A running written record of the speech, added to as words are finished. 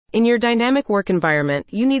In your dynamic work environment,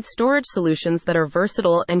 you need storage solutions that are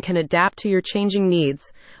versatile and can adapt to your changing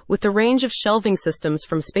needs. With the range of shelving systems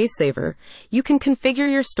from SpaceSaver, you can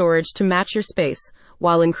configure your storage to match your space,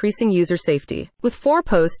 while increasing user safety. With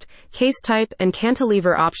 4-post, case type, and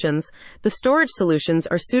cantilever options, the storage solutions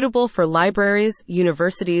are suitable for libraries,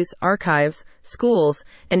 universities, archives, schools,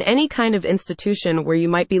 and any kind of institution where you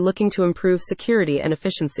might be looking to improve security and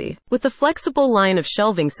efficiency. With a flexible line of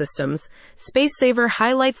shelving systems, SpaceSaver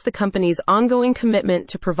highlights the company's ongoing commitment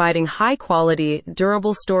to providing high-quality,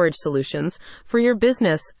 durable storage solutions for your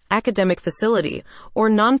business, academic facility, or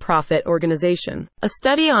nonprofit organization. A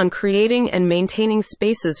study on creating and maintaining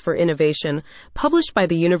spaces for innovation, published by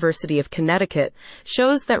the University of Connecticut,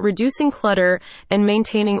 shows that reducing clutter and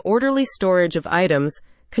maintaining orderly storage of items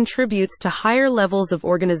contributes to higher levels of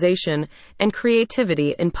organization and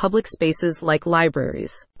creativity in public spaces like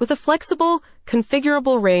libraries. With a flexible,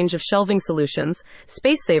 configurable range of shelving solutions,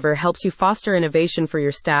 SpaceSaver helps you foster innovation for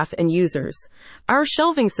your staff and users. Our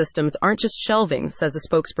shelving systems aren't just shelving, says a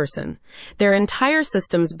spokesperson. They're entire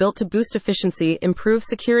systems built to boost efficiency, improve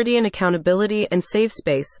security and accountability, and save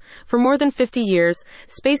space. For more than 50 years,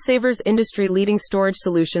 SpaceSaver's industry-leading storage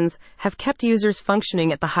solutions have kept users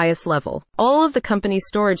functioning at the highest level. All of the company's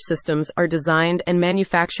storage systems are designed and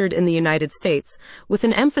manufactured in the United States, with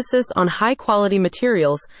an emphasis on high-quality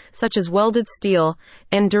materials such as welded steel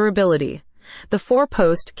and durability. The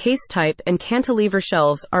 4-post, case type, and cantilever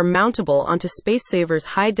shelves are mountable onto SpaceSaver's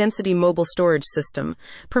high-density mobile storage system,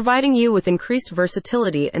 providing you with increased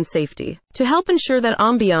versatility and safety. To help ensure that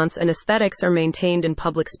ambiance and aesthetics are maintained in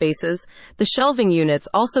public spaces, the shelving units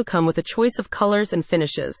also come with a choice of colors and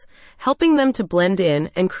finishes, helping them to blend in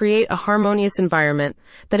and create a harmonious environment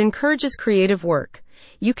that encourages creative work.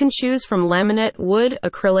 You can choose from laminate, wood,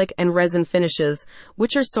 acrylic, and resin finishes,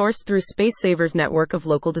 which are sourced through SpaceSaver's network of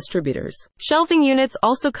local distributors. Shelving units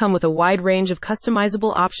also come with a wide range of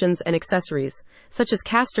customizable options and accessories, such as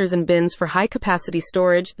casters and bins for high-capacity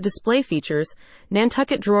storage, display features,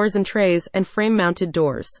 Nantucket drawers and trays, and frame-mounted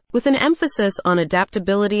doors. With an emphasis on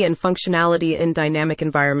adaptability and functionality in dynamic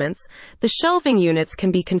environments, the shelving units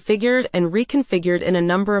can be configured and reconfigured in a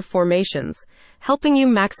number of formations, helping you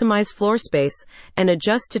maximize floor space and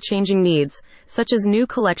adjust to changing needs, such as new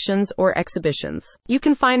collections or exhibitions. You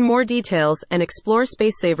can find more details and explore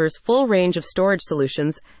SpaceSaver's full range of storage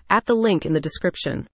solutions at the link in the description.